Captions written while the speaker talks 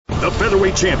The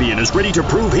featherweight champion is ready to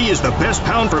prove he is the best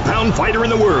pound-for-pound fighter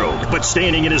in the world. But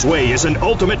standing in his way is an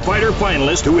Ultimate Fighter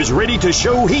finalist who is ready to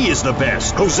show he is the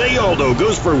best. Jose Aldo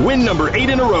goes for win number 8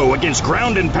 in a row against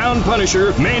ground and pound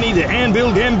punisher Manny the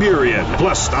Anvil Gamburyan.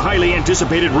 Plus, the highly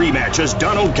anticipated rematch as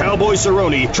Donald Cowboy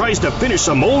Cerrone tries to finish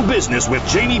some old business with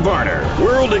Jamie Varner.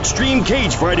 World Extreme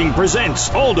Cage Fighting presents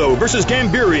Aldo vs.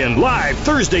 Gamburyan live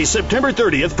Thursday, September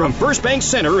 30th from First Bank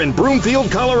Center in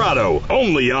Broomfield, Colorado.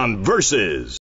 Only on Versus.